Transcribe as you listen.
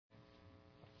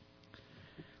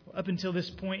Up until this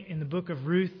point in the book of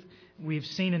Ruth, we've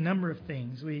seen a number of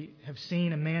things. We have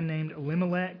seen a man named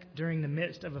Elimelech during the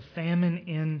midst of a famine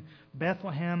in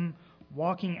Bethlehem,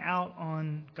 walking out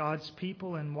on God's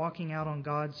people and walking out on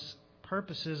God's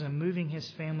purposes and moving his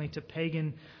family to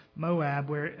pagan Moab,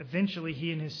 where eventually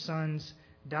he and his sons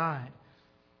died.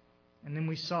 And then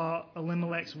we saw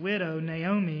Elimelech's widow,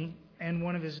 Naomi, and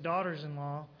one of his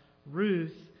daughters-in-law,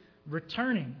 Ruth,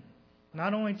 returning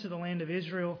not only to the land of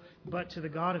Israel, but to the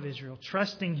God of Israel,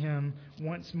 trusting Him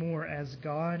once more as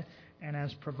God and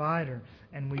as provider.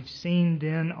 And we've seen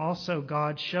then also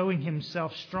God showing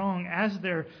Himself strong as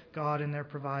their God and their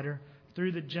provider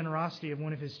through the generosity of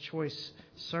one of His choice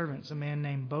servants, a man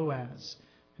named Boaz,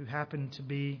 who happened to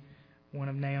be one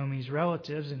of Naomi's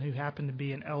relatives and who happened to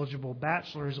be an eligible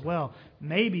bachelor as well.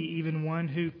 Maybe even one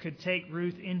who could take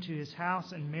Ruth into his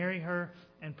house and marry her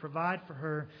and provide for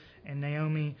her and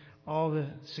Naomi all the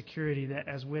security that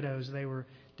as widows they were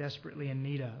desperately in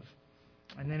need of.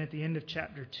 And then at the end of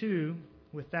chapter 2,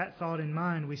 with that thought in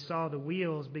mind, we saw the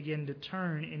wheels begin to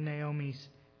turn in Naomi's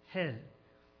head.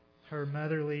 Her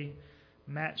motherly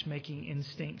matchmaking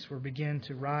instincts were begin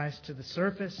to rise to the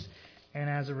surface, and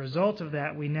as a result of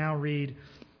that, we now read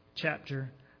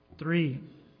chapter 3.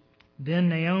 Then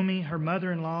Naomi, her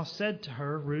mother-in-law, said to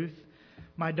her, Ruth,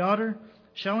 "My daughter,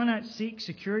 shall I not seek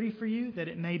security for you, that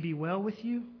it may be well with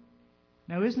you?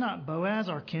 Now is not Boaz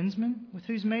our kinsman, with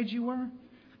whose maid you were?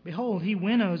 Behold, he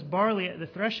winnows barley at the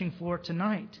threshing floor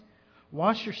tonight.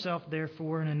 Wash yourself,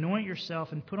 therefore, and anoint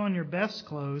yourself, and put on your best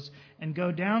clothes, and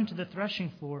go down to the threshing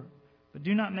floor. But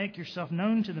do not make yourself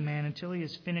known to the man until he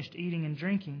has finished eating and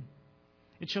drinking.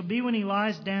 It shall be when he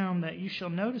lies down that you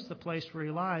shall notice the place where he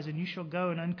lies, and you shall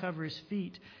go and uncover his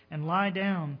feet, and lie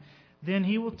down. Then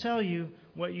he will tell you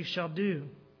what you shall do."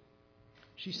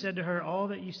 She said to her, "All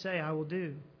that you say I will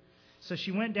do." So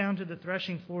she went down to the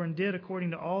threshing floor and did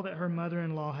according to all that her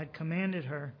mother-in-law had commanded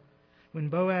her. When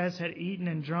Boaz had eaten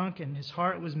and drunk and his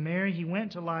heart was merry, he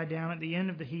went to lie down at the end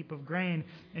of the heap of grain,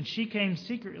 and she came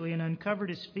secretly and uncovered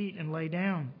his feet and lay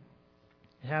down.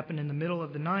 It happened in the middle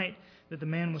of the night that the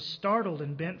man was startled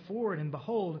and bent forward, and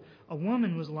behold, a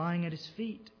woman was lying at his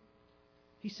feet.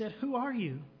 He said, "Who are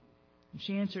you?" And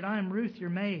she answered, "I am Ruth,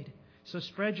 your maid. So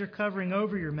spread your covering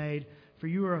over your maid, for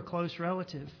you are a close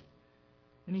relative."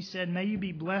 And he said, "May you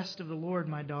be blessed of the Lord,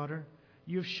 my daughter.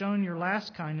 You have shown your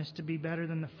last kindness to be better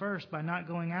than the first by not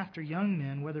going after young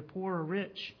men, whether poor or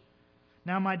rich.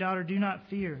 Now, my daughter, do not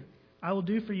fear. I will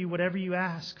do for you whatever you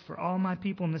ask, for all my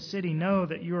people in the city know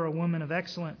that you are a woman of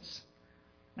excellence.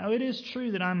 Now, it is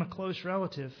true that I am a close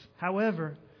relative.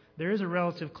 However, there is a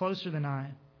relative closer than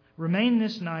I. Remain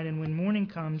this night, and when morning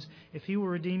comes, if he will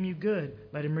redeem you, good,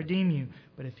 let him redeem you.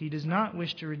 But if he does not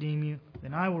wish to redeem you,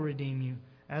 then I will redeem you,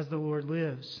 as the Lord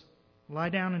lives. Lie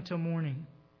down until morning."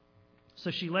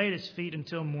 So she lay at his feet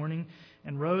until morning,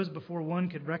 and rose before one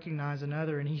could recognize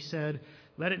another. And he said,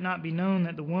 "Let it not be known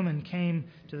that the woman came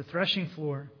to the threshing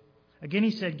floor." Again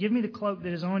he said, "Give me the cloak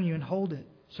that is on you, and hold it."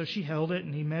 So she held it,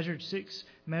 and he measured 6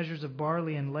 measures of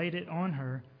barley and laid it on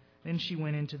her. Then she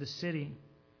went into the city.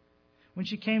 When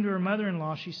she came to her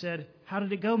mother-in-law, she said, "How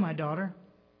did it go, my daughter?"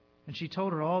 And she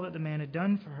told her all that the man had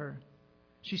done for her.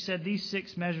 She said, "These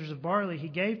 6 measures of barley he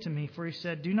gave to me, for he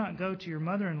said, 'Do not go to your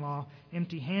mother-in-law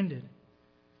empty-handed.'"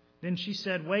 Then she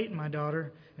said, "Wait, my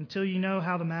daughter, until you know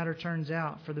how the matter turns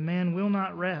out, for the man will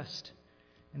not rest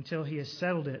until he has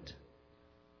settled it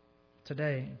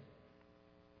today."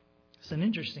 It's an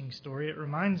interesting story. It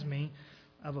reminds me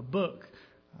of a book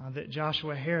that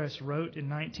Joshua Harris wrote in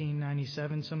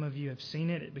 1997. Some of you have seen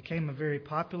it. It became a very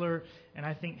popular and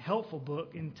I think helpful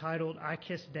book entitled "I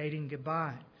Kissed Dating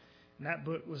Goodbye." And that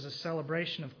book was a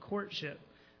celebration of courtship,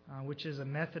 which is a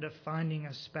method of finding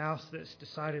a spouse that's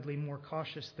decidedly more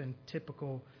cautious than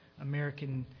typical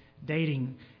American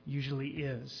dating usually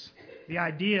is. The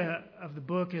idea of the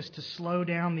book is to slow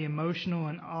down the emotional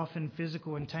and often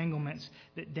physical entanglements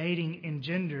that dating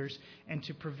engenders and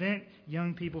to prevent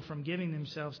young people from giving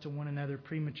themselves to one another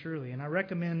prematurely. And I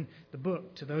recommend the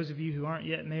book to those of you who aren't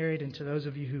yet married and to those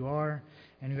of you who are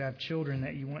and who have children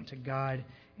that you want to guide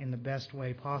in the best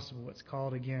way possible. It's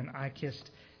called, again, "I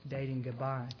Kissed Dating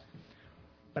Goodbye."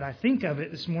 But I think of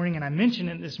it this morning, and I mention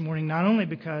it this morning, not only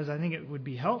because I think it would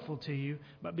be helpful to you,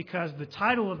 but because the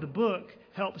title of the book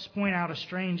helps point out a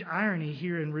strange irony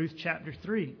here in Ruth chapter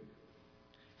 3.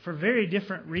 For very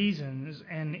different reasons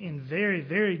and in very,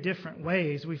 very different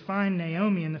ways, we find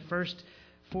Naomi in the first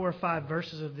 4 or 5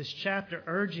 verses of this chapter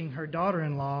urging her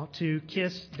daughter-in-law to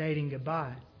kiss dating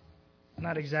goodbye.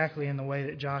 Not exactly in the way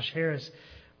that Josh Harris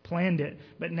planned it.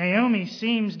 But Naomi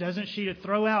seems, doesn't she, to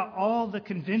throw out all the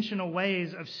conventional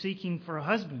ways of seeking for a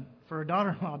husband, for a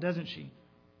daughter-in-law, doesn't she?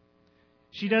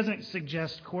 She doesn't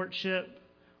suggest courtship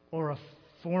or a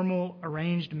formal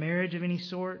arranged marriage of any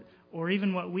sort, or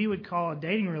even what we would call a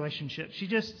dating relationship. She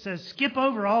just says, skip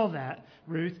over all that,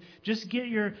 Ruth. Just get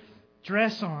your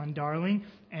dress on, darling,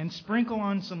 and sprinkle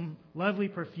on some lovely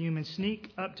perfume and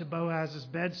sneak up to Boaz's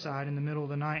bedside in the middle of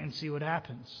the night and see what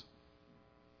happens.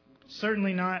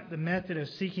 Certainly not the method of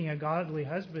seeking a godly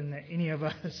husband that any of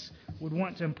us would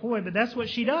want to employ, but that's what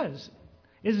she does,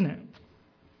 isn't it?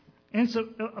 And it's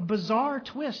a bizarre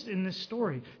twist in this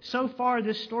story. So far,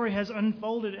 this story has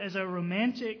unfolded as a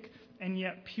romantic and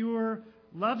yet pure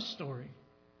love story.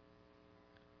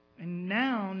 And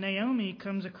now Naomi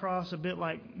comes across a bit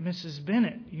like Mrs.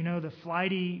 Bennet, you know, the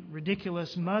flighty,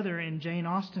 ridiculous mother in Jane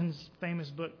Austen's famous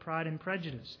book, Pride and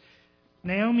Prejudice.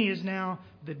 Naomi is now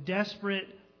the desperate,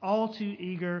 all too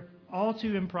eager, all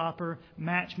too improper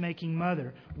matchmaking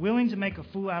mother, willing to make a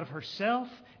fool out of herself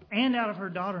and out of her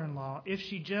daughter-in-law if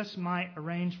she just might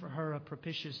arrange for her a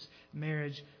propitious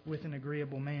marriage with an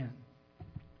agreeable man.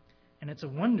 And it's a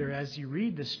wonder as you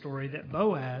read this story that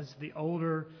Boaz, the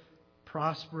older,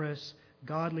 prosperous,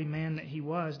 godly man that he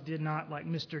was, did not, like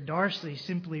Mr. Darcy,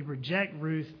 simply reject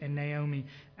Ruth and Naomi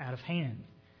out of hand.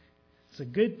 It's a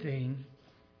good thing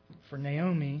for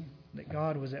Naomi that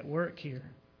God was at work here.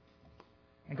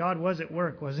 And God was at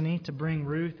work, wasn't He, to bring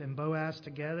Ruth and Boaz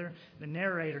together? The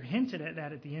narrator hinted at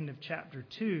that at the end of chapter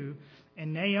 2.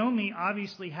 And Naomi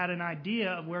obviously had an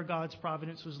idea of where God's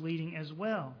providence was leading as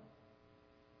well.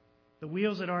 The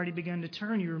wheels had already begun to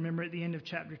turn, you remember, at the end of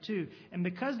chapter 2. And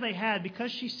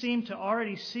because she seemed to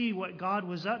already see what God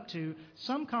was up to,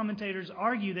 some commentators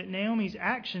argue that Naomi's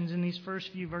actions in these first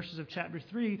few verses of chapter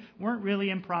 3 weren't really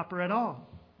improper at all.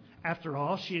 After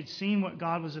all, she had seen what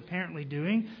God was apparently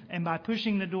doing, and by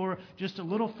pushing the door just a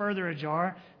little further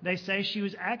ajar, they say she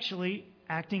was actually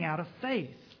acting out of faith.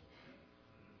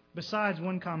 Besides,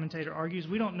 one commentator argues,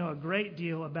 we don't know a great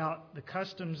deal about the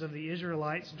customs of the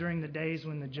Israelites during the days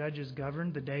when the judges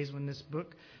governed, the days when this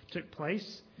book took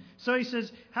place. So he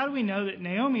says, how do we know that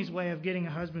Naomi's way of getting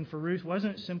a husband for Ruth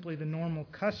wasn't simply the normal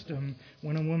custom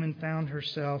when a woman found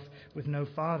herself with no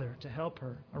father to help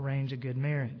her arrange a good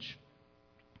marriage?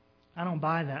 I don't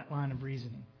buy that line of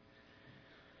reasoning.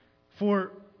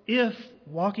 For if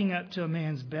walking up to a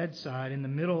man's bedside in the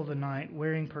middle of the night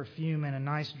wearing perfume and a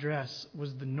nice dress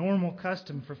was the normal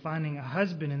custom for finding a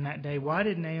husband in that day, why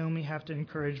did Naomi have to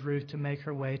encourage Ruth to make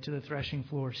her way to the threshing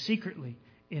floor secretly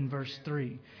in verse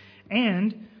 3?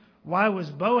 And why was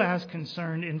Boaz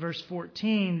concerned in verse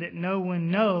 14 that no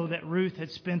one know that Ruth had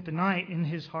spent the night in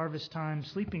his harvest time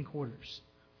sleeping quarters?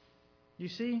 You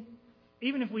see?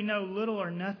 Even if we know little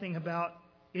or nothing about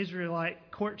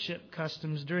Israelite courtship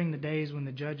customs during the days when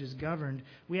the judges governed,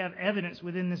 we have evidence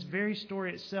within this very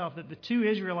story itself that the two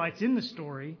Israelites in the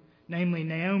story, namely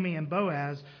Naomi and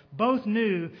Boaz, both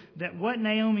knew that what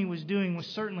Naomi was doing was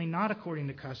certainly not according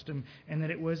to custom, and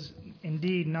that it was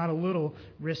indeed not a little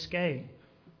risque.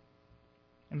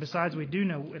 And besides, we do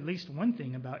know at least one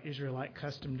thing about Israelite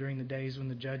custom during the days when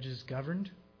the judges governed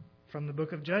from the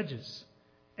book of Judges.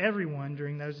 Everyone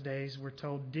during those days, we're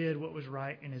told, did what was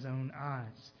right in his own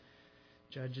eyes.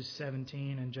 Judges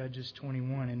 17 and Judges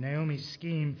 21. And Naomi's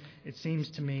scheme, it seems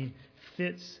to me,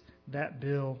 fits that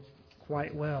bill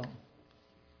quite well.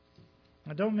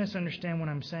 Now, don't misunderstand what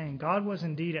I'm saying. God was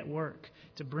indeed at work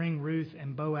to bring Ruth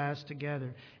and Boaz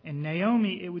together. And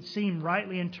Naomi, it would seem,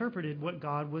 rightly interpreted what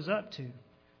God was up to.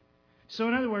 So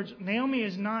in other words, Naomi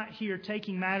is not here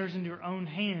taking matters into her own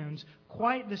hands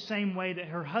quite the same way that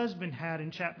her husband had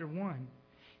in chapter 1.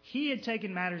 He had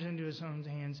taken matters into his own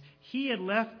hands. He had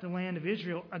left the land of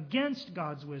Israel against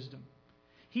God's wisdom.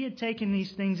 He had taken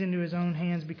these things into his own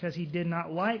hands because he did not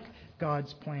like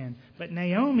God's plan. But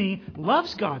Naomi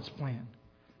loves God's plan.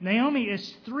 Naomi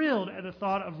is thrilled at the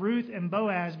thought of Ruth and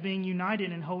Boaz being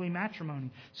united in holy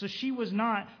matrimony. So she was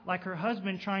not, like her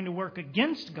husband, trying to work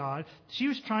against God. She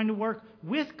was trying to work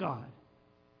with God.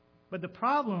 But the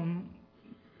problem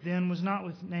then was not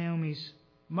with Naomi's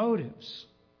motives.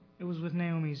 It was with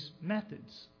Naomi's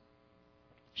methods.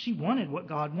 She wanted what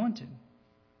God wanted.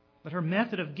 But her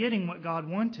method of getting what God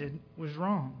wanted was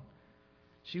wrong.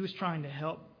 She was trying to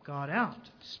help God out,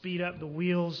 to speed up the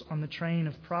wheels on the train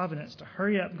of providence, to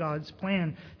hurry up God's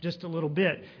plan just a little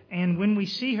bit. And when we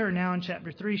see her now in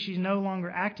chapter 3, she's no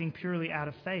longer acting purely out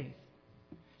of faith.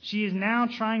 She is now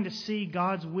trying to see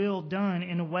God's will done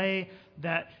in a way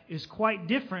that is quite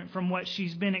different from what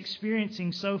she's been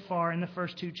experiencing so far in the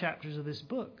first 2 chapters of this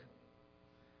book.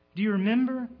 Do you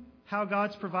remember how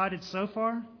God's provided so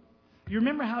far? You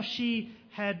remember how she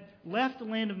had left the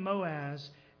land of Moab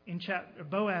in chapter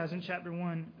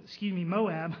 1.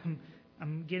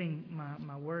 I'm getting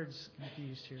my words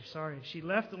confused here. Sorry. She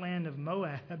left the land of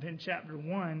Moab in chapter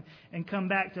 1 and come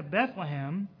back to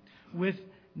Bethlehem with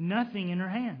nothing in her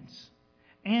hands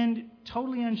and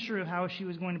totally unsure of how she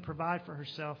was going to provide for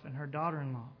herself and her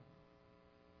daughter-in-law.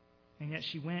 And yet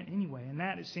she went anyway. And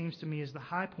that, it seems to me, is the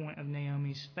high point of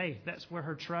Naomi's faith. That's where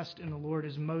her trust in the Lord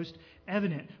is most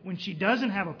evident. When she doesn't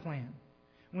have a plan,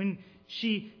 when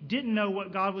she didn't know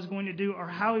what God was going to do or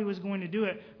how He was going to do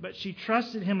it, but she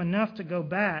trusted Him enough to go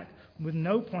back with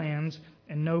no plans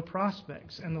and no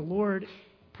prospects. And the Lord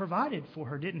provided for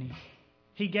her, didn't He?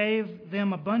 He gave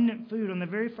them abundant food on the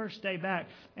very first day back,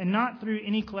 and not through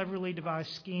any cleverly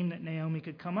devised scheme that Naomi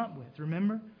could come up with.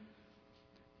 Remember?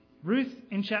 Ruth,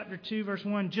 in chapter 2, verse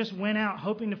 1, just went out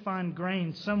hoping to find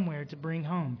grain somewhere to bring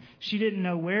home. She didn't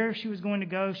know where she was going to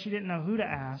go. She didn't know who to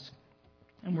ask.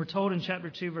 And we're told in chapter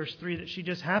 2, verse 3, that she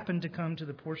just happened to come to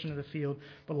the portion of the field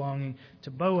belonging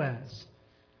to Boaz.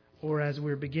 Or as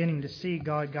we're beginning to see,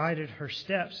 God guided her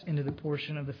steps into the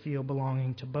portion of the field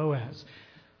belonging to Boaz.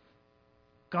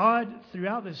 God,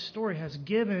 throughout this story, has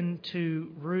given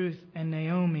to Ruth and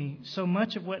Naomi so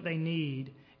much of what they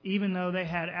need, even though they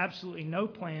had absolutely no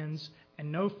plans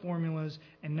and no formulas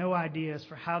and no ideas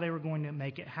for how they were going to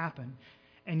make it happen.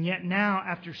 And yet now,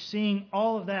 after seeing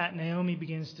all of that, Naomi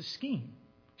begins to scheme.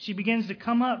 She begins to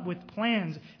come up with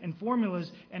plans and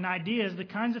formulas and ideas, the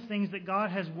kinds of things that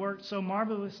God has worked so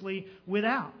marvelously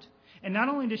without. And not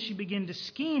only does she begin to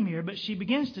scheme here, but she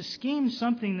begins to scheme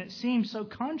something that seems so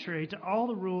contrary to all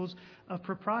the rules of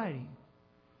propriety.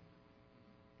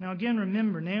 Now again,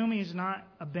 remember, Naomi is not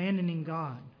abandoning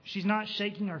God. She's not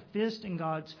shaking her fist in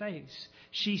God's face.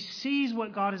 She sees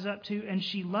what God is up to and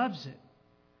she loves it.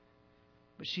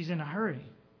 But she's in a hurry.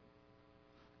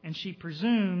 And she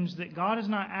presumes that God is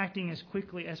not acting as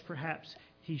quickly as perhaps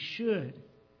He should.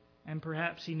 And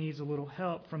perhaps He needs a little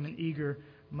help from an eager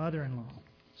mother-in-law.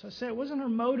 So I said it wasn't her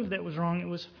motive that was wrong. It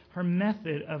was her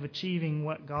method of achieving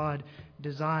what God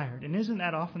desired. And isn't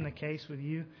that often the case with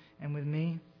you and with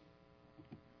me?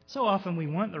 So often we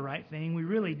want the right thing. We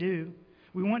really do.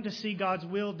 We want to see God's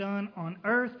will done on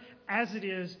earth as it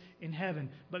is in heaven.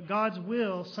 But God's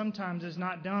will sometimes is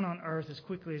not done on earth as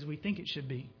quickly as we think it should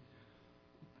be.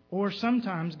 Or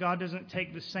sometimes God doesn't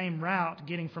take the same route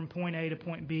getting from point A to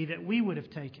point B that we would have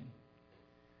taken.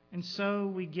 And so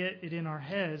we get it in our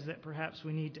heads that perhaps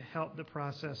we need to help the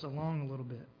process along a little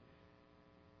bit.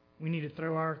 We need to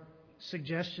throw our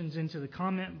suggestions into the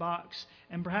comment box,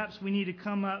 and perhaps we need to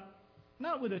come up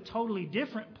not with a totally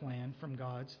different plan from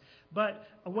God's, but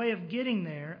a way of getting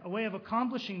there, a way of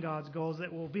accomplishing God's goals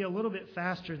that will be a little bit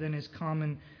faster than is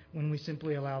common when we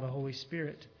simply allow the Holy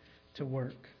Spirit to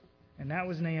work. And that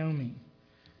was Naomi,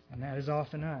 and that is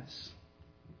often us.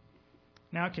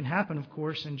 Now, it can happen, of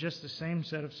course, in just the same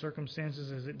set of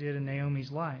circumstances as it did in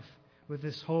Naomi's life, with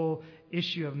this whole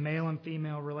issue of male and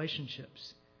female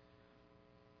relationships.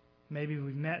 Maybe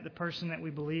we've met the person that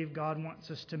we believe God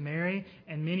wants us to marry,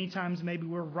 and many times maybe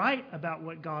we're right about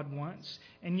what God wants,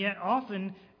 and yet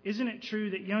often, isn't it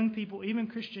true that young people, even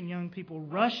Christian young people,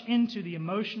 rush into the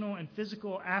emotional and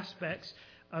physical aspects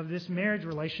of this marriage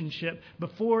relationship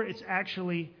before it's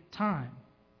actually time?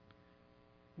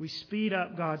 We speed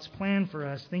up God's plan for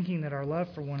us, thinking that our love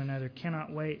for one another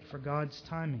cannot wait for God's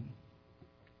timing.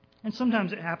 And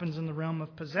sometimes it happens in the realm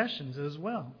of possessions as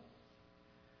well.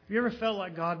 Have you ever felt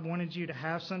like God wanted you to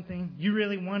have something? You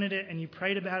really wanted it and you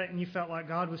prayed about it and you felt like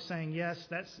God was saying, yes,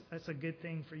 that's a good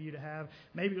thing for you to have.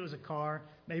 Maybe it was a car,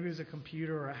 maybe it was a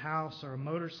computer or a house or a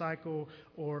motorcycle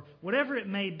or whatever it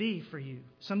may be for you.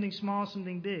 Something small,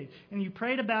 something big. And you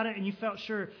prayed about it and you felt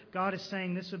sure God is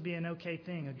saying this would be an okay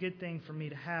thing, a good thing for me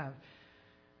to have.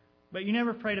 But you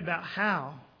never prayed about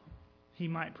how He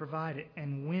might provide it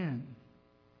and when.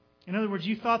 In other words,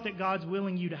 you thought that God's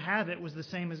willing you to have it was the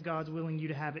same as God's willing you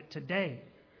to have it today.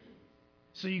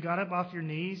 So you got up off your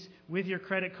knees with your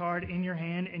credit card in your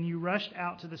hand and you rushed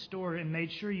out to the store and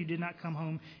made sure you did not come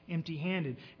home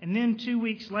empty-handed. And then 2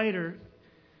 weeks later,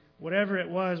 whatever it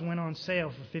was went on sale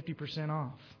for 50%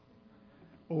 off.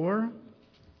 Or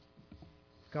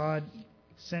God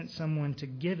sent someone to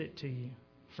give it to you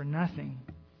for nothing.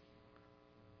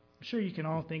 I'm sure you can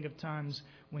all think of times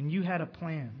when you had a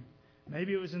plan.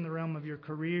 Maybe it was in the realm of your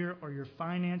career or your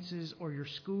finances or your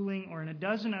schooling or in a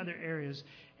dozen other areas.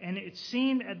 And it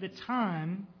seemed at the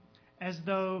time as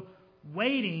though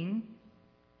waiting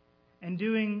and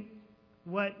doing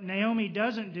what Naomi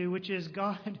doesn't do, which is,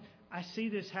 God, I see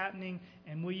this happening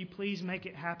and will you please make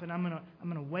it happen? I'm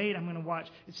going to wait. I'm going to watch.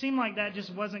 It seemed like that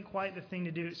just wasn't quite the thing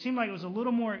to do. It seemed like it was a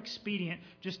little more expedient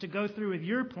just to go through with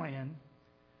your plan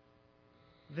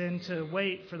than to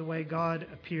wait for the way God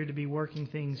appeared to be working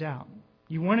things out.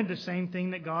 You wanted the same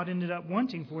thing that God ended up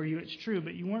wanting for you, it's true,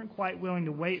 but you weren't quite willing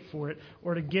to wait for it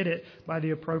or to get it by the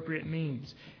appropriate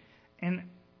means. And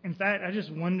in fact, I just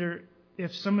wonder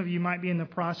if some of you might be in the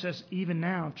process even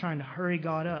now of trying to hurry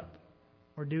God up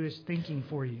or do His thinking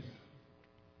for you.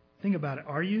 Think about it.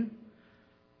 Are you?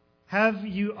 Have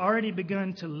you already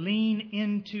begun to lean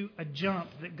into a jump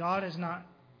that God has not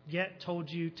yet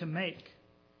told you to make?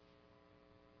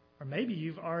 Or maybe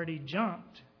you've already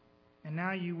jumped and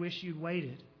now you wish you'd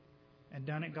waited and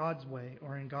done it God's way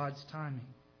or in God's timing.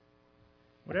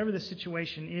 Whatever the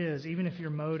situation is, even if your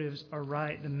motives are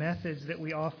right, the methods that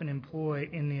we often employ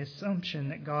in the assumption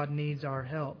that God needs our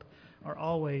help are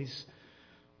always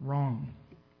wrong.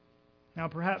 Now,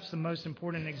 perhaps the most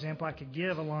important example I could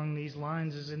give along these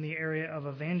lines is in the area of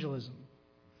evangelism.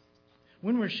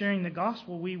 When we're sharing the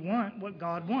gospel, we want what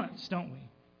God wants, don't we?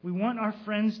 We want our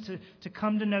friends to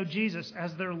come to know Jesus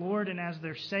as their Lord and as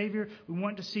their Savior. We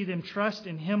want to see them trust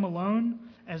in Him alone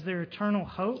as their eternal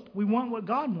hope. We want what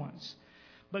God wants.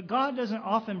 But God doesn't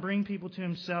often bring people to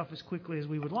Himself as quickly as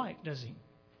we would like, does He?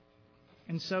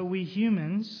 And so we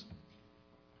humans,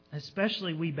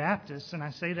 especially we Baptists, and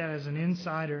I say that as an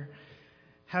insider,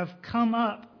 have come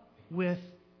up with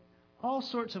all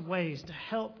sorts of ways to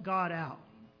help God out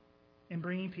in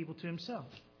bringing people to Himself.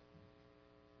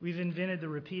 We've invented the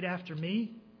repeat after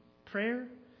me prayer.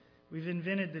 We've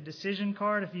invented the decision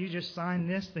card. If you just sign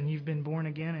this, then you've been born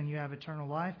again and you have eternal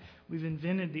life. We've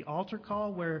invented the altar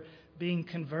call where being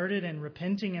converted and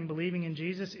repenting and believing in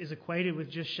Jesus is equated with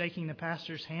just shaking the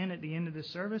pastor's hand at the end of the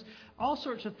service. All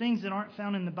sorts of things that aren't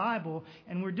found in the Bible,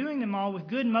 and we're doing them all with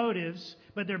good motives,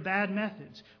 but they're bad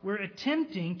methods. We're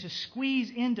attempting to squeeze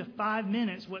into 5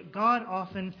 minutes what God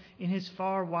often, in His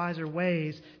far wiser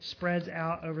ways, spreads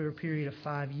out over a period of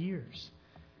 5 years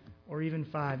or even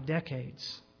 5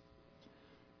 decades.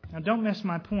 Now, don't miss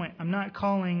my point. I'm not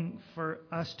calling for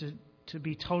us to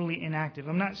be totally inactive.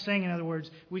 I'm not saying, in other words,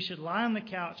 we should lie on the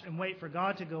couch and wait for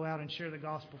God to go out and share the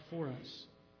gospel for us.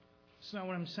 That's not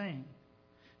what I'm saying.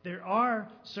 There are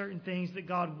certain things that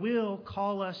God will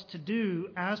call us to do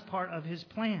as part of His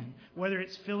plan, whether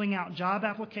it's filling out job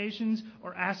applications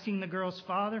or asking the girl's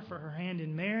father for her hand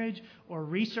in marriage or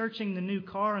researching the new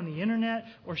car on the internet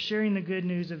or sharing the good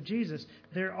news of Jesus.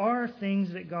 There are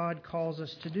things that God calls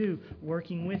us to do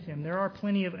working with Him. There are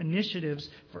plenty of initiatives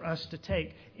for us to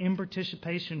take in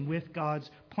participation with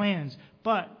God's plans.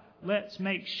 But let's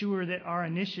make sure that our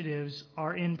initiatives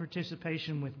are in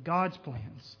participation with God's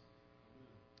plans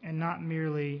and not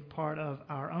merely part of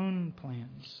our own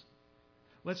plans.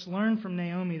 Let's learn from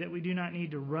Naomi that we do not need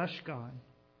to rush God.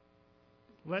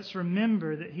 Let's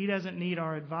remember that He doesn't need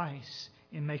our advice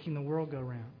in making the world go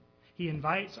round. He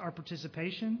invites our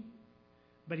participation,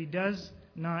 but He does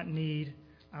not need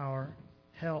our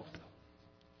help.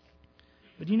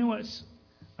 But you know what's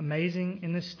amazing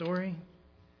in this story?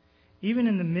 Even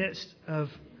in the midst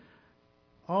of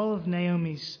all of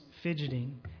Naomi's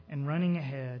fidgeting and running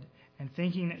ahead and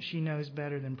thinking that she knows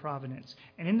better than providence,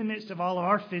 and in the midst of all of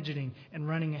our fidgeting and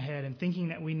running ahead and thinking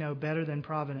that we know better than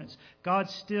providence, God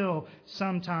still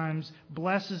sometimes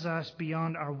blesses us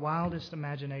beyond our wildest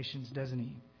imaginations, doesn't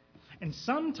He? And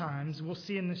sometimes, we'll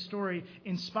see in this story,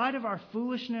 in spite of our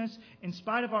foolishness, in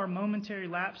spite of our momentary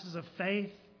lapses of faith,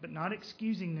 but not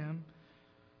excusing them,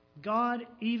 God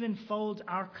even folds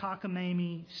our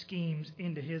cockamamie schemes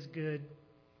into His good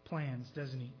plans,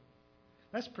 doesn't He?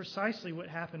 That's precisely what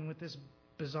happened with this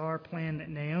bizarre plan that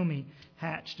Naomi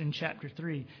hatched in chapter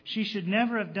 3. She should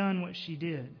never have done what she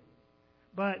did.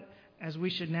 But, as we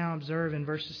should now observe in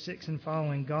verses 6 and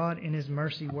following, God in His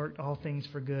mercy worked all things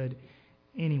for good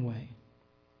anyway.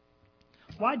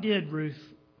 Why did Ruth,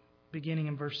 beginning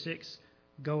in verse 6,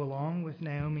 go along with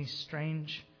Naomi's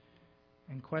strange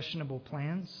and questionable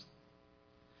plans?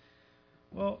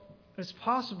 Well, it's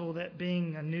possible that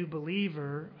being a new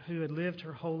believer who had lived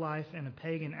her whole life in a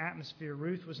pagan atmosphere,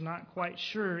 Ruth was not quite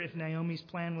sure if Naomi's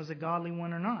plan was a godly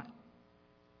one or not,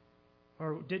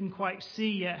 or didn't quite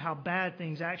see yet how bad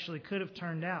things actually could have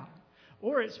turned out.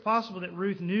 Or it's possible that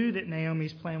Ruth knew that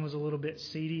Naomi's plan was a little bit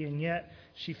seedy, and yet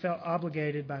she felt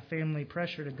obligated by family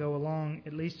pressure to go along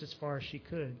at least as far as she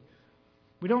could.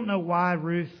 We don't know why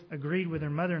Ruth agreed with her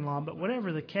mother-in-law, but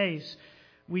whatever the case,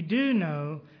 we do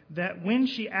know that when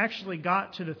she actually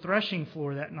got to the threshing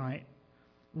floor that night,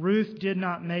 Ruth did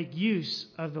not make use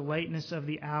of the lateness of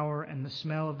the hour and the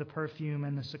smell of the perfume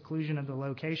and the seclusion of the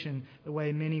location the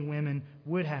way many women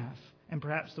would have, and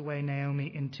perhaps the way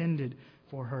Naomi intended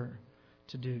for her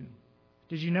to do.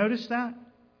 Did you notice that?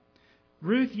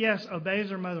 Ruth, yes,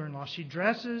 obeys her mother-in-law. She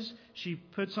dresses, she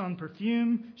puts on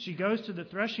perfume, she goes to the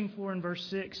threshing floor in verse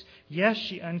 6. Yes,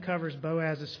 she uncovers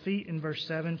Boaz's feet in verse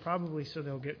 7, probably so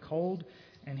they'll get cold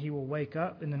and he will wake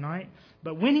up in the night.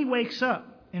 But when he wakes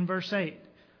up in verse 8,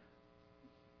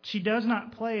 she does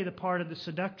not play the part of the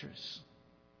seductress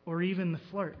or even the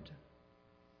flirt.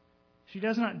 She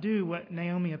does not do what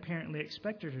Naomi apparently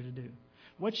expected her to do.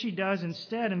 What she does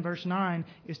instead in verse 9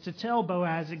 is to tell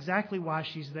Boaz exactly why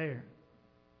she's there.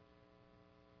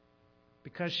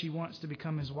 Because she wants to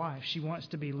become his wife. She wants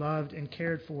to be loved and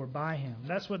cared for by him.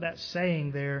 That's what that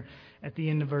saying there at the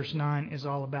end of verse 9 is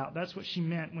all about. That's what she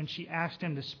meant when she asked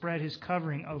him to spread his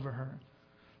covering over her.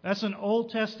 That's an Old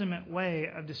Testament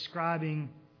way of describing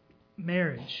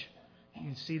marriage. You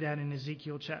can see that in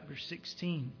Ezekiel chapter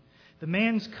 16. The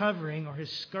man's covering, or his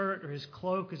skirt, or his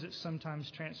cloak, as it's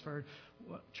sometimes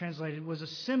translated, was a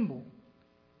symbol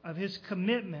of his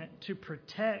commitment to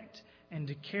protect and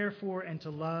to care for and to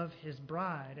love his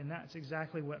bride. And that's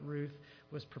exactly what Ruth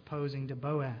was proposing to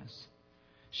Boaz.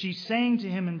 She's saying to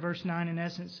him in verse 9, in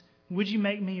essence, would you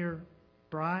make me your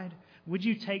bride? Would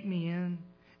you take me in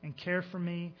and care for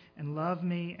me and love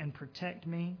me and protect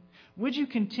me? Would you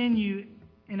continue,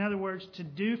 in other words, to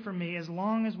do for me, as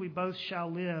long as we both shall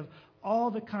live,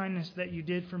 all the kindness that you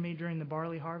did for me during the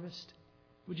barley harvest?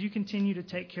 Would you continue to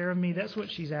take care of me? That's what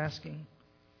she's asking.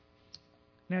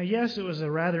 Now, yes, it was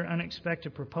a rather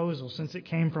unexpected proposal since it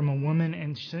came from a woman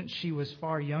and since she was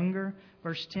far younger,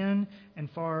 verse 10,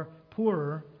 and far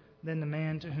poorer than the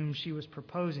man to whom she was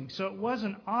proposing. So it was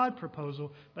an odd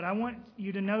proposal, but I want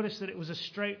you to notice that it was a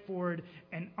straightforward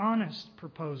and honest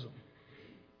proposal.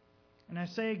 And I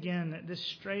say again that this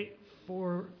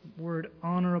straightforward,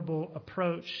 honorable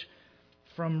approach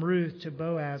from Ruth to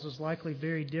Boaz was likely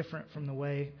very different from the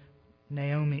way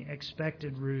Naomi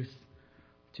expected Ruth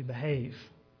to behave.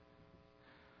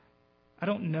 I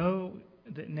don't know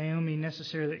that Naomi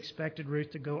necessarily expected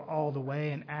Ruth to go all the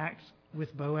way and act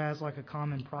with Boaz like a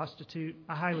common prostitute.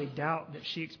 I highly doubt that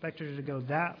she expected her to go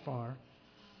that far.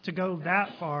 To go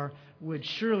that far would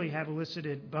surely have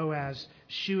elicited Boaz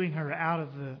shooing her out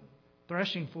of the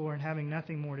threshing floor and having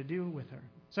nothing more to do with her.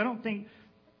 So I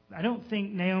don't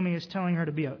think Naomi is telling her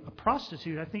to be a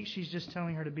prostitute. I think she's just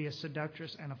telling her to be a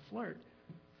seductress and a flirt.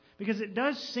 Because it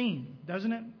does seem,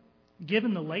 doesn't it,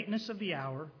 given the lateness of the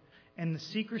hour and the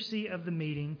secrecy of the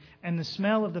meeting and the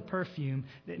smell of the perfume,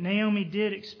 that Naomi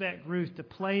did expect Ruth to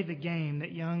play the game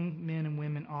that young men and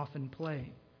women often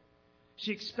play.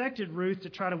 She expected Ruth to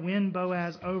try to win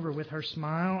Boaz over with her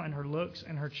smile and her looks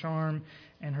and her charm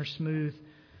and her smooth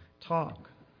talk.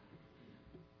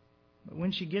 But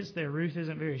when she gets there, Ruth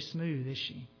isn't very smooth, is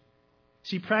she?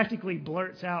 She practically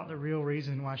blurts out the real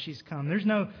reason why she's come. There's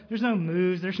no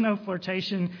moves. There's no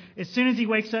flirtation. As soon as he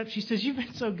wakes up, she says, "You've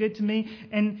been so good to me.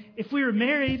 And if we were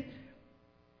married,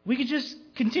 we could just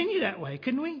continue that way,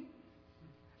 couldn't we?"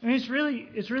 I mean, it's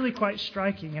really quite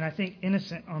striking, and I think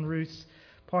innocent on Ruth's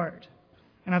part.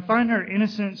 And I find her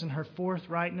innocence and her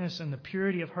forthrightness and the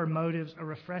purity of her motives a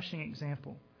refreshing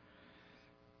example.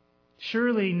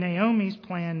 Surely Naomi's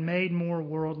plan made more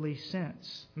worldly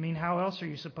sense. I mean, how else are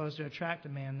you supposed to attract a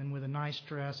man than with a nice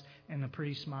dress and a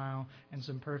pretty smile and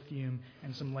some perfume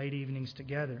and some late evenings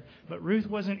together? But Ruth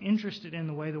wasn't interested in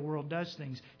the way the world does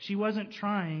things. She wasn't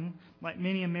trying, like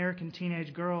many American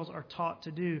teenage girls are taught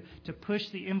to do, to push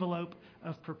the envelope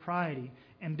of propriety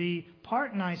and be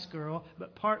part nice girl,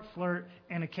 but part flirt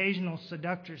and occasional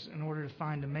seductress in order to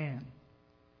find a man.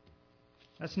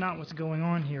 That's not what's going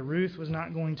on here. Ruth was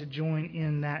not going to join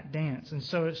in that dance. And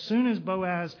so as soon as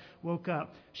Boaz woke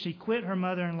up, she quit her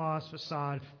mother-in-law's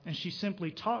facade and she simply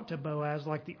talked to Boaz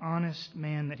like the honest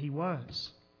man that he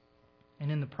was. And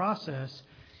in the process,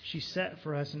 she set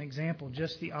for us an example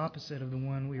just the opposite of the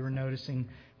one we were noticing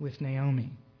with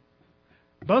Naomi.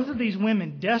 Both of these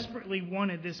women desperately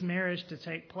wanted this marriage to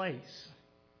take place.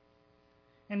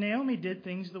 And Naomi did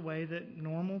things the way that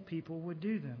normal people would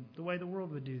do them, the way the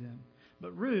world would do them.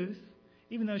 But Ruth,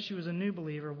 even though she was a new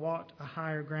believer, walked a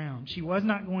higher ground. She was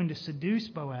not going to seduce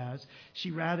Boaz. She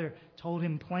rather told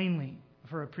him plainly of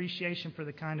her appreciation for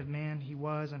the kind of man he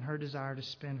was and her desire to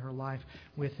spend her life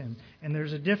with him. And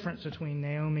there's a difference between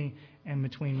Naomi and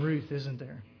between Ruth, isn't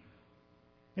there?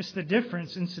 It's the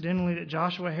difference, incidentally, that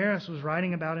Joshua Harris was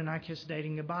writing about in I Kiss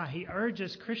Dating Goodbye. He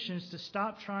urges Christians to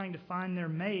stop trying to find their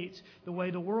mates the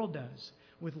way the world does,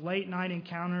 with late-night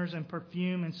encounters and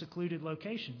perfume and secluded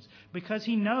locations. Because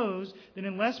he knows that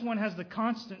unless one has the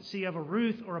constancy of a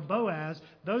Ruth or a Boaz,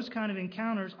 those kind of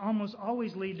encounters almost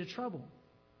always lead to trouble.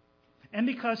 And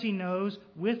because he knows,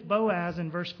 with Boaz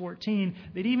in verse 14,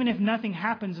 that even if nothing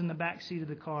happens in the back seat of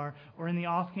the car or in the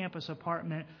off-campus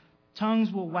apartment,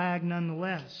 Tongues will wag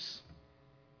nonetheless,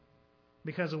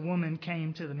 because a woman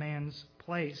came to the man's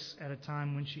place at a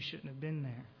time when she shouldn't have been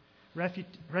there.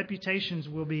 Reputations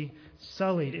will be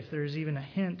sullied if there is even a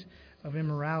hint of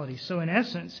immorality. So in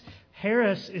essence,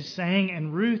 Harris is saying,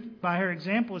 and Ruth, by her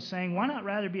example, is saying, why not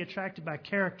rather be attracted by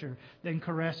character than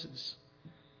caresses?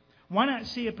 Why not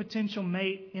see a potential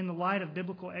mate in the light of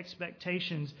biblical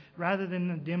expectations rather than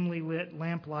the dimly lit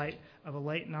lamplight of a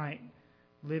late night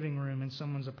living room in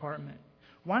someone's apartment?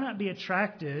 Why not be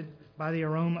attracted by the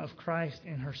aroma of Christ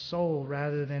in her soul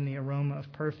rather than the aroma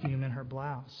of perfume in her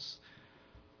blouse?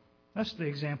 That's the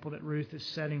example that Ruth is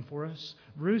setting for us.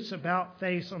 Ruth's about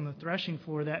face on the threshing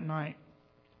floor that night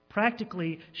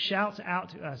practically shouts out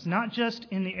to us, not just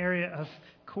in the area of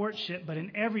courtship, but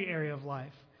in every area of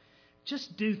life.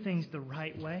 Just do things the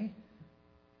right way.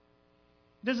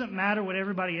 It doesn't matter what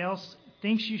everybody else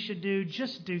thinks you should do.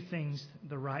 Just do things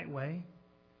the right way.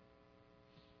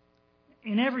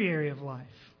 In every area of life.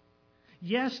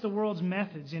 Yes, the world's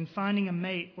methods in finding a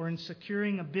mate or in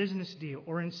securing a business deal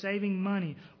or in saving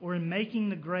money or in making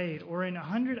the grade or in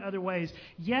 100 other ways.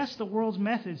 Yes, the world's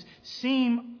methods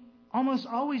seem almost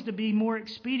always to be more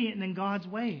expedient than God's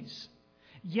ways.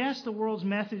 Yes, the world's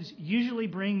methods usually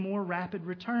bring more rapid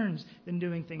returns than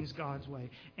doing things God's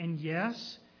way. And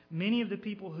yes, many of the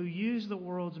people who use the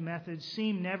world's methods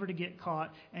seem never to get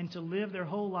caught and to live their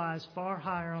whole lives far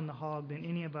higher on the hog than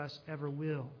any of us ever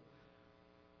will.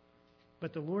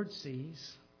 But the Lord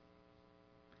sees.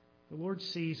 The Lord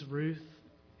sees Ruth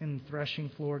in the threshing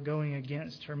floor going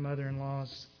against her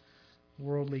mother-in-law's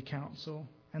worldly counsel.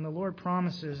 And the Lord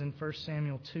promises in 1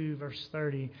 Samuel 2, verse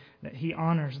 30, that He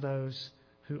honors those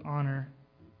who honor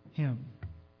Him.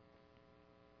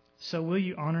 So will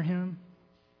you honor Him?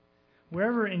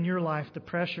 Wherever in your life the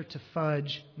pressure to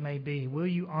fudge may be, will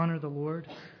you honor the Lord?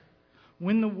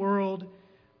 When the world,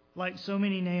 like so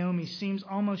many Naomi, seems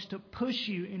almost to push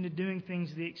you into doing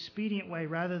things the expedient way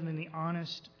rather than the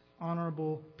honest,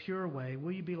 honorable, pure way,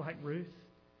 will you be like Ruth?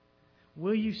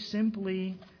 Will you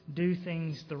simply do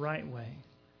things the right way?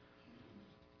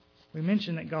 We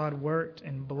mentioned that God worked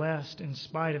and blessed in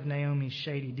spite of Naomi's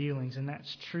shady dealings, and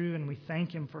that's true, and we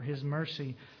thank Him for His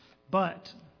mercy.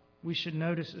 But we should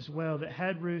notice as well that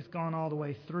had Ruth gone all the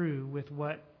way through with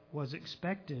what was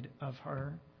expected of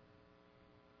her,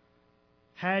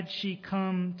 had she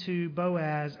come to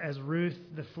Boaz as Ruth,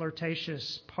 the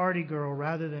flirtatious party girl,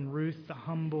 rather than Ruth, the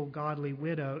humble, godly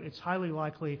widow, it's highly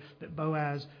likely that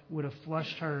Boaz would have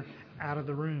flushed her out of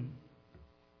the room.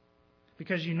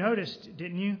 Because you noticed,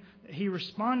 didn't you, that he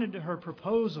responded to her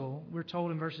proposal, we're told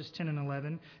in verses 10 and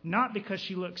 11, not because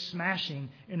she looked smashing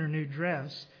in her new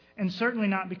dress, and certainly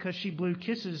not because she blew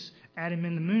kisses at him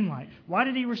in the moonlight. Why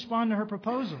did he respond to her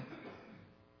proposal?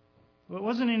 Well, it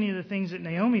wasn't any of the things that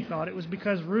Naomi thought. It was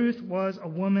because Ruth was a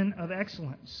woman of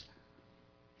excellence.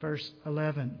 Verse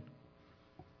 11.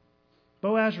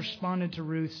 Boaz responded to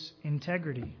Ruth's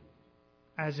integrity,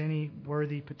 as any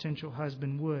worthy potential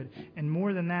husband would. And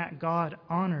more than that, God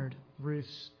honored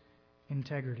Ruth's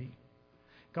integrity.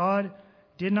 God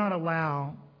did not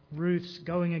allow Ruth's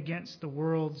going against the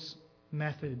world's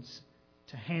methods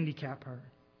to handicap her.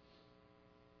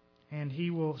 And He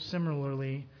will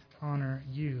similarly honor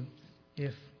you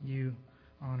if you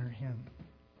honor Him.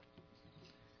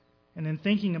 And in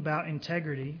thinking about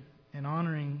integrity and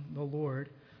honoring the Lord,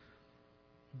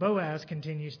 Boaz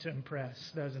continues to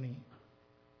impress, doesn't he?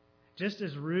 Just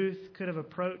as Ruth could have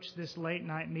approached this late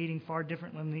night meeting far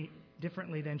differently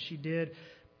than she did,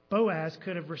 Boaz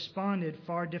could have responded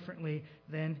far differently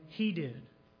than he did.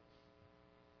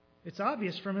 It's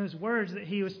obvious from his words that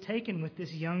he was taken with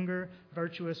this younger,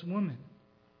 virtuous woman.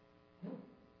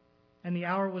 And the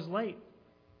hour was late.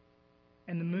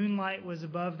 And the moonlight was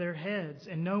above their heads.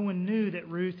 And no one knew that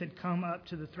Ruth had come up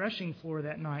to the threshing floor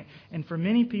that night. And for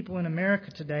many people in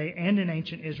America today and in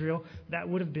ancient Israel, that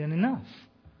would have been enough.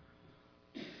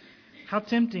 How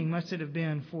tempting must it have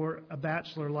been for a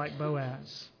bachelor like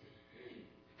Boaz?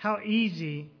 How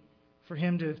easy for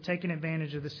him to have taken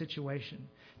advantage of the situation,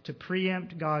 to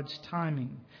preempt God's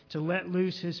timing, to let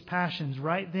loose his passions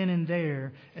right then and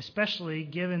there, especially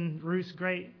given Ruth's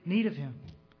great need of him.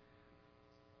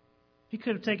 He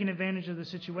could have taken advantage of the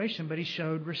situation, but he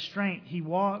showed restraint. He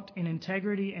walked in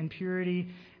integrity and purity,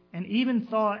 and even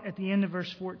thought at the end of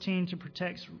verse 14 to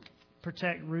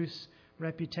protect Ruth's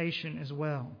reputation as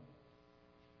well.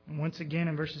 And once again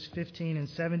in verses 15 and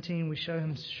 17, we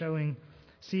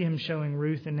see him showing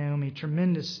Ruth and Naomi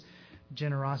tremendous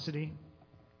generosity.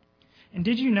 And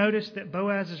did you notice that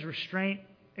Boaz's restraint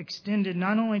extended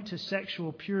not only to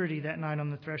sexual purity that night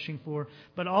on the threshing floor,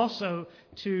 but also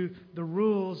to the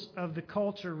rules of the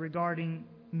culture regarding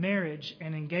marriage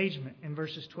and engagement in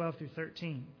verses 12 through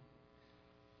 13.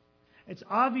 It's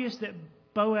obvious that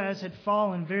Boaz had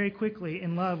fallen very quickly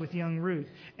in love with young Ruth,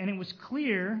 and it was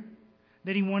clear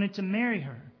that he wanted to marry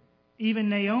her. Even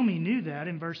Naomi knew that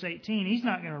in verse 18. He's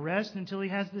not going to rest until he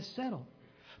has this settled.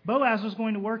 Boaz was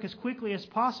going to work as quickly as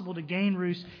possible to gain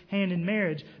Ruth's hand in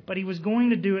marriage, but he was going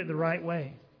to do it the right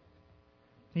way.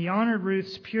 He honored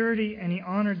Ruth's purity, and he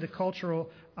honored the cultural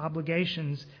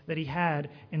obligations that he had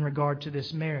in regard to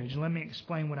this marriage. Let me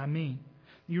explain what I mean.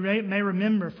 You may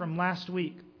remember from last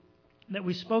week that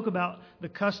we spoke about the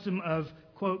custom of,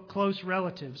 quote, close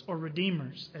relatives, or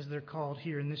redeemers, as they're called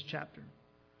here in this chapter.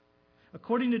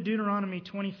 According to Deuteronomy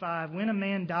 25, when a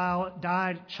man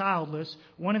died childless,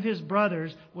 one of his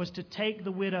brothers was to take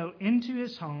the widow into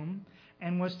his home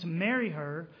and was to marry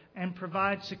her and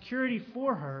provide security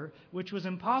for her, which was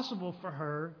impossible for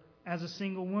her as a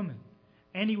single woman.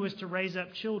 And he was to raise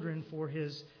up children for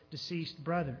his deceased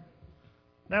brother.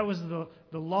 That was the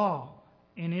law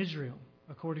in Israel,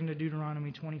 according to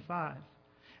Deuteronomy 25.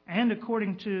 And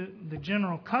according to the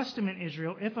general custom in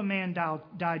Israel, if a man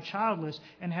died childless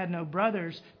and had no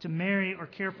brothers to marry or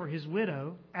care for his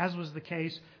widow, as was the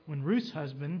case when Ruth's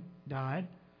husband died,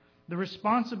 the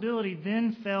responsibility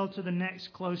then fell to the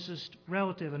next closest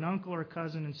relative, an uncle or a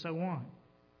cousin, and so on.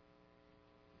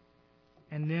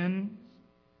 And then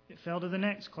it fell to the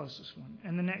next closest one,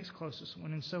 and the next closest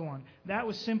one, and so on. That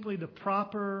was simply the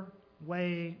proper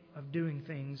way of doing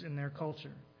things in their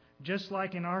culture. Just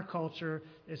like in our culture,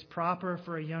 it's proper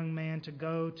for a young man to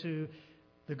go to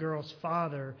the girl's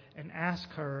father and ask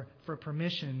her for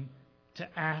permission to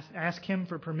ask him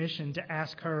for permission to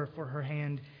ask her for her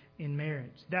hand in marriage.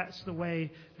 That's the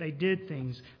way they did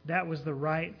things. That was the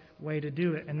right way to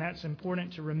do it. And that's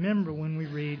important to remember when we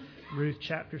read Ruth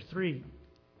chapter 3.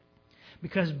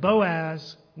 Because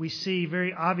Boaz, we see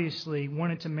very obviously,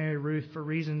 wanted to marry Ruth for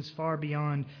reasons far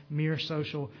beyond mere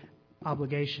social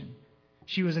obligation.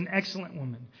 She was an excellent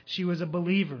woman. She was a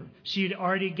believer. She had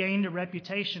already gained a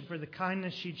reputation for the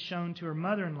kindness she'd shown to her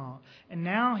mother-in-law. And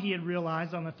now he had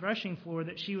realized on the threshing floor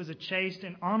that she was a chaste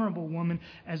and honorable woman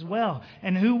as well.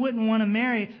 And who wouldn't want to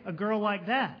marry a girl like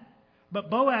that?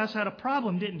 But Boaz had a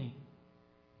problem, didn't he?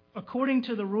 According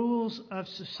to the rules of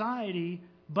society,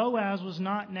 Boaz was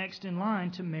not next in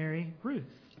line to marry Ruth.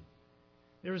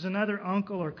 There was another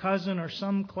uncle or cousin or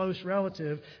some close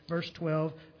relative, verse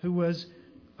 12, who was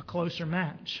a closer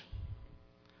match.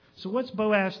 So what's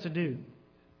Boaz to do?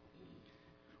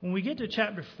 When we get to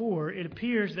chapter 4, it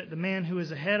appears that the man who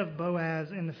is ahead of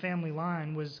Boaz in the family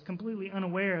line was completely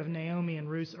unaware of Naomi and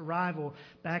Ruth's arrival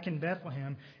back in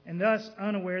Bethlehem, and thus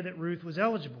unaware that Ruth was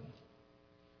eligible.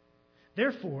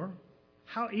 Therefore,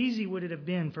 how easy would it have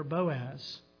been for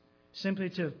Boaz simply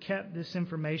to have kept this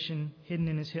information hidden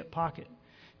in his hip pocket?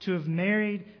 To have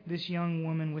married this young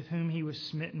woman with whom he was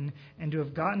smitten, and to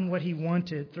have gotten what he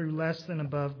wanted through less than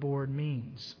above board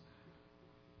means.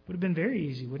 Would have been very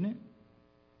easy, wouldn't it?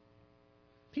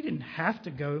 He didn't have to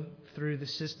go through the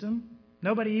system.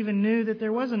 Nobody even knew that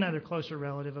there was another closer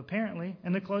relative, apparently,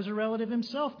 and the closer relative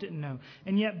himself didn't know.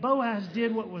 And yet Boaz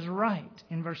did what was right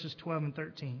in verses 12 and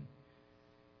 13.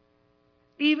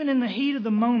 Even in the heat of the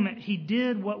moment, he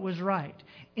did what was right.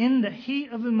 In the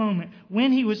heat of the moment,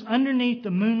 when he was underneath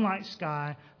the moonlight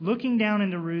sky, looking down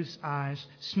into Ruth's eyes,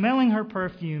 smelling her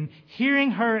perfume, hearing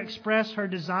her express her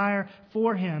desire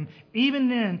for him, even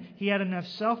then he had enough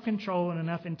self-control and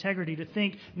enough integrity to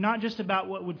think not just about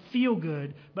what would feel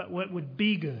good, but what would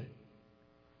be good.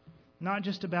 Not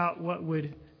just about what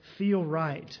would feel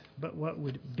right, but what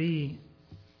would be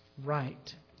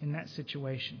right in that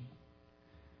situation.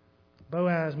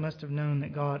 Boaz must have known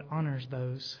that God honors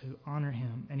those who honor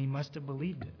him, and he must have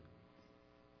believed it.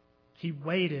 He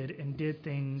waited and did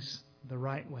things the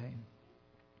right way.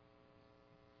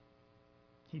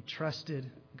 He trusted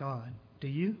God. Do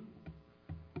you?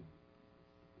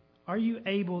 Are you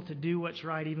able to do what's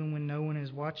right even when no one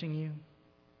is watching you?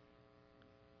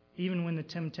 Even when the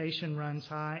temptation runs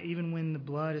high, even when the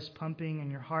blood is pumping and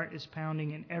your heart is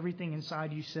pounding and everything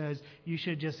inside you says you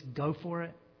should just go for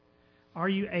it? Are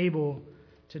you able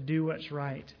to do what's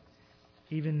right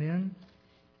even then?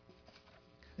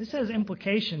 This has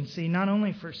implications, see, not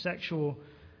only for sexual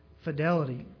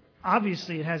fidelity.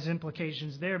 Obviously, it has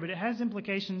implications there, but it has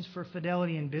implications for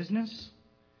fidelity in business.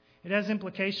 It has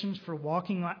implications for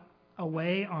walking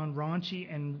away on raunchy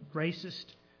and racist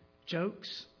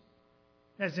jokes.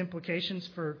 It has implications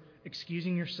for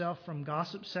excusing yourself from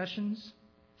gossip sessions,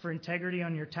 for integrity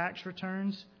on your tax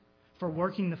returns, for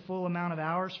working the full amount of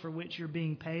hours for which you're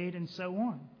being paid, and so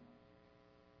on.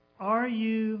 Are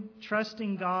you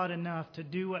trusting God enough to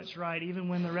do what's right even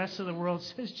when the rest of the world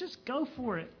says, just go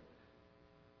for it?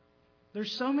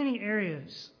 There's so many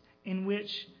areas in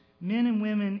which men and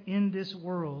women in this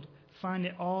world find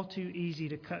it all too easy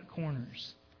to cut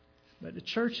corners. But the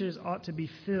churches ought to be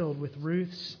filled with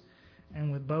Ruths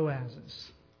and with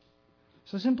Boazes.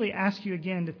 So I simply ask you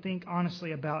again to think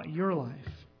honestly about your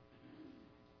life.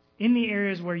 In the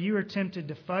areas where you are tempted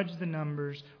to fudge the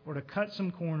numbers or to cut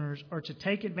some corners or to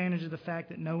take advantage of the fact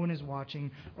that no one is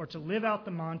watching or to live out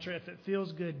the mantra, if it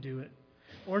feels good, do it,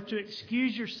 or to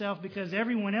excuse yourself because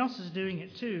everyone else is doing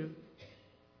it too,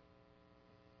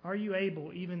 are you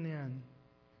able even then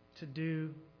to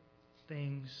do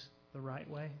things the right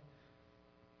way?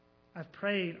 I've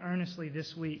prayed earnestly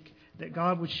this week that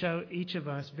God would show each of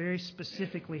us very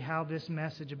specifically how this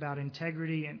message about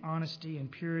integrity and honesty and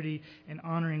purity and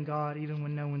honoring God even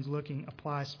when no one's looking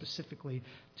applies specifically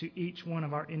to each one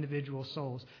of our individual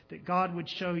souls. That God would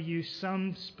show you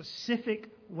some specific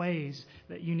ways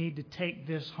that you need to take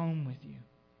this home with you.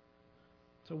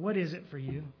 So what is it for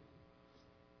you?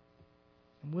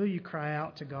 And will you cry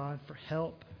out to God for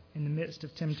help in the midst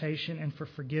of temptation and for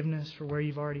forgiveness for where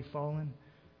you've already fallen?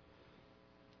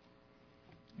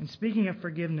 And speaking of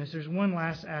forgiveness, there's one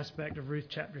last aspect of Ruth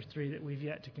chapter 3 that we've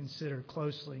yet to consider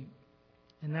closely.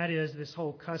 And that is this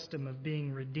whole custom of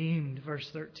being redeemed, verse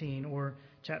 13, or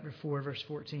chapter 4, verse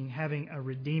 14, having a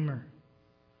redeemer.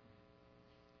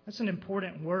 That's an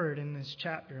important word in this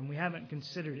chapter, and we haven't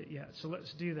considered it yet. So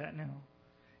let's do that now.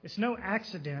 It's no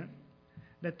accident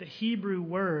that the Hebrew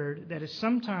word that is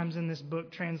sometimes in this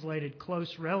book translated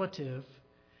close relative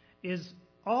is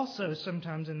also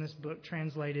sometimes in this book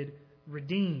translated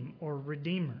redeem or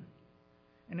redeemer.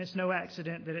 And it's no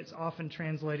accident that it's often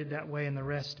translated that way in the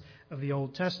rest of the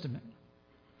Old Testament.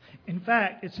 In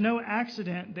fact, it's no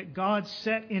accident that God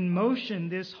set in motion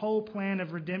this whole plan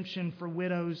of redemption for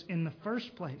widows in the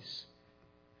first place.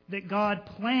 That God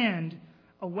planned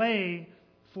a way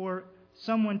for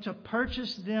someone to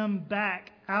purchase them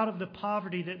back out of the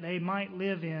poverty that they might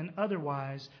live in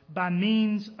otherwise by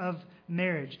means of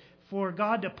marriage. For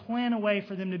God to plan a way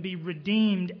for them to be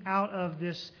redeemed out of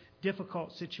this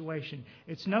difficult situation.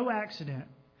 It's no accident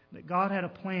that God had a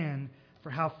plan for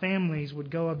how families would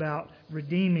go about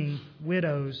redeeming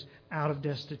widows out of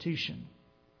destitution.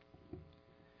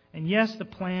 And yes, the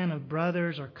plan of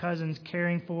brothers or cousins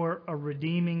caring for or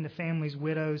redeeming the family's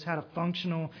widows had a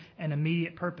functional and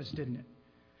immediate purpose, didn't it?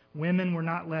 Women were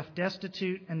not left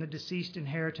destitute and the deceased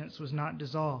inheritance was not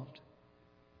dissolved.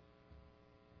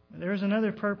 There is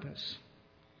another purpose.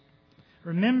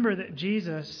 Remember that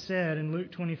Jesus said in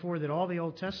Luke 24 that all the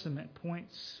Old Testament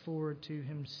points forward to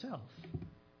Himself.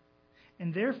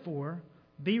 And therefore,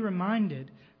 be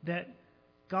reminded that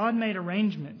God made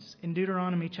arrangements in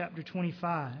Deuteronomy chapter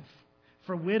 25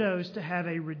 for widows to have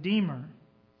a redeemer.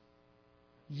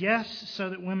 Yes, so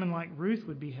that women like Ruth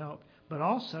would be helped, but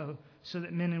also so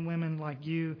that men and women like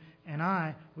you and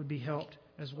I would be helped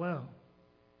as well.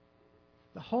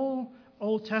 The whole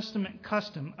Old Testament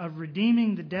custom of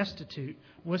redeeming the destitute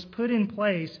was put in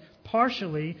place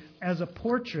partially as a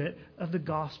portrait of the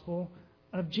gospel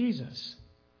of Jesus.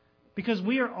 Because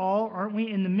we are all, aren't we,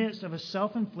 in the midst of a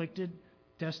self-inflicted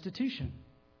destitution.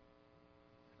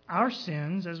 Our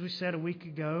sins, as we said a week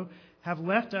ago, have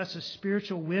left us as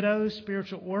spiritual widows,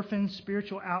 spiritual orphans,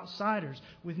 spiritual outsiders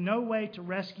with no way to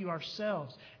rescue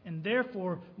ourselves. And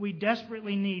therefore, we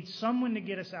desperately need someone to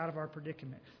get us out of our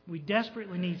predicament. We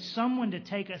desperately need someone to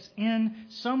take us in,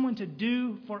 someone to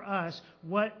do for us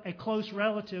what a close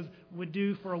relative would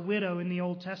do for a widow in the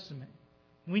Old Testament.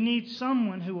 We need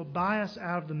someone who will buy us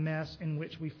out of the mess in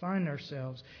which we find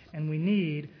ourselves. And we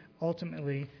need,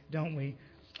 ultimately, don't we,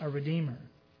 a Redeemer.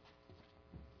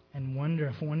 And wonder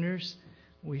of wonders,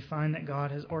 we find that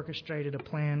God has orchestrated a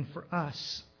plan for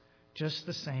us just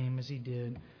the same as He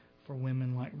did for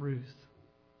women like Ruth.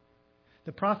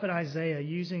 The prophet Isaiah,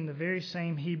 using the very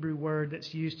same Hebrew word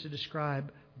that's used to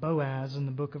describe Boaz in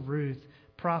the book of Ruth,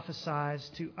 prophesies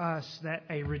to us that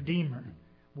a Redeemer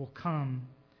will come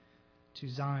to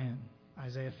Zion.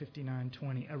 Isaiah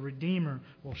 59:20. A Redeemer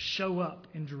will show up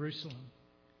in Jerusalem.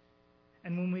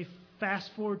 And when we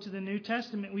fast forward to the New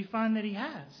Testament, we find that He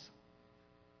has.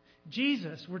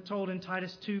 Jesus, we're told in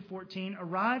Titus 2:14,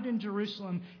 arrived in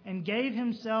Jerusalem and gave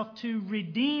Himself to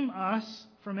redeem us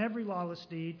from every lawless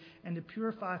deed and to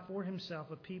purify for Himself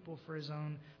a people for His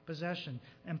own possession.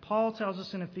 And Paul tells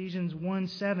us in Ephesians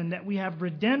 1:7 that we have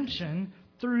redemption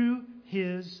through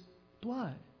His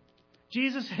blood.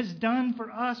 Jesus has done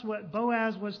for us what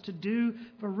Boaz was to do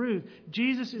for Ruth.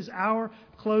 Jesus is our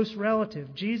close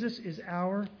relative. Jesus is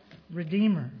our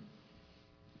Redeemer.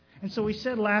 And so we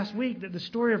said last week that the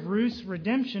story of Ruth's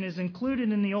redemption is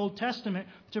included in the Old Testament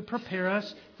to prepare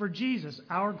us for Jesus,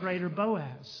 our greater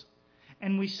Boaz.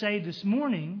 And we say this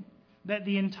morning that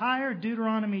the entire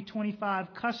Deuteronomy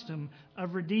 25 custom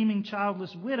of redeeming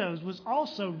childless widows was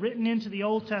also written into the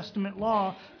Old Testament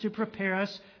law to prepare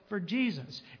us for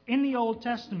Jesus. In the Old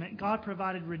Testament, God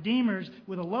provided redeemers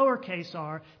with a lowercase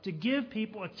r to give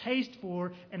people a taste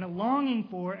for and a longing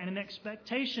for and an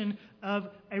expectation of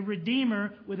a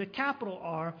redeemer with a capital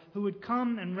R who would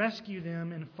come and rescue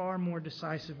them in a far more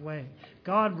decisive way.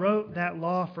 God wrote that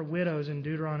law for widows in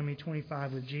Deuteronomy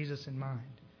 25 with Jesus in mind.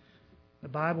 The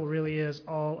Bible really is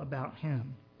all about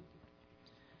Him.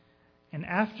 And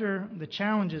after the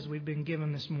challenges we've been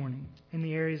given this morning in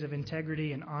the areas of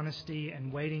integrity and honesty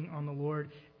and waiting on the Lord,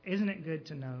 isn't it good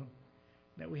to know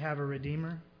that we have a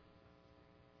Redeemer?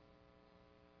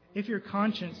 If your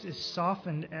conscience is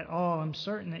softened at all, I'm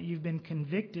certain that you've been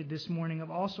convicted this morning of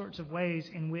all sorts of ways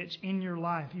in which in your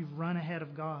life you've run ahead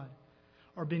of God,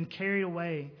 or been carried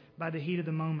away by the heat of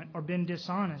the moment, or been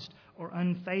dishonest or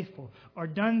unfaithful, or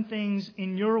done things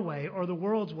in your way or the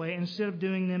world's way instead of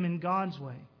doing them in God's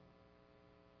way.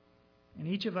 And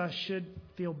each of us should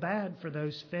feel bad for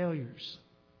those failures.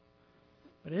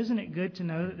 But isn't it good to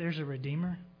know that there's a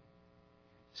Redeemer?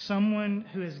 Someone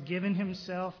who has given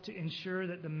Himself to ensure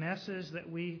that the messes that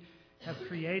we have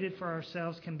created for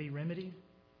ourselves can be remedied,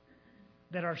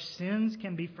 that our sins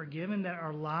can be forgiven, that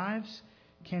our lives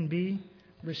can be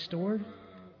restored.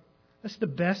 That's the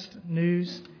best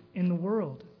news in the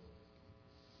world.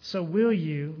 So will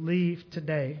you leave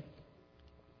today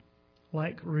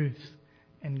like Ruth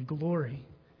and glory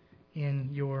in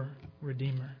your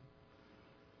Redeemer?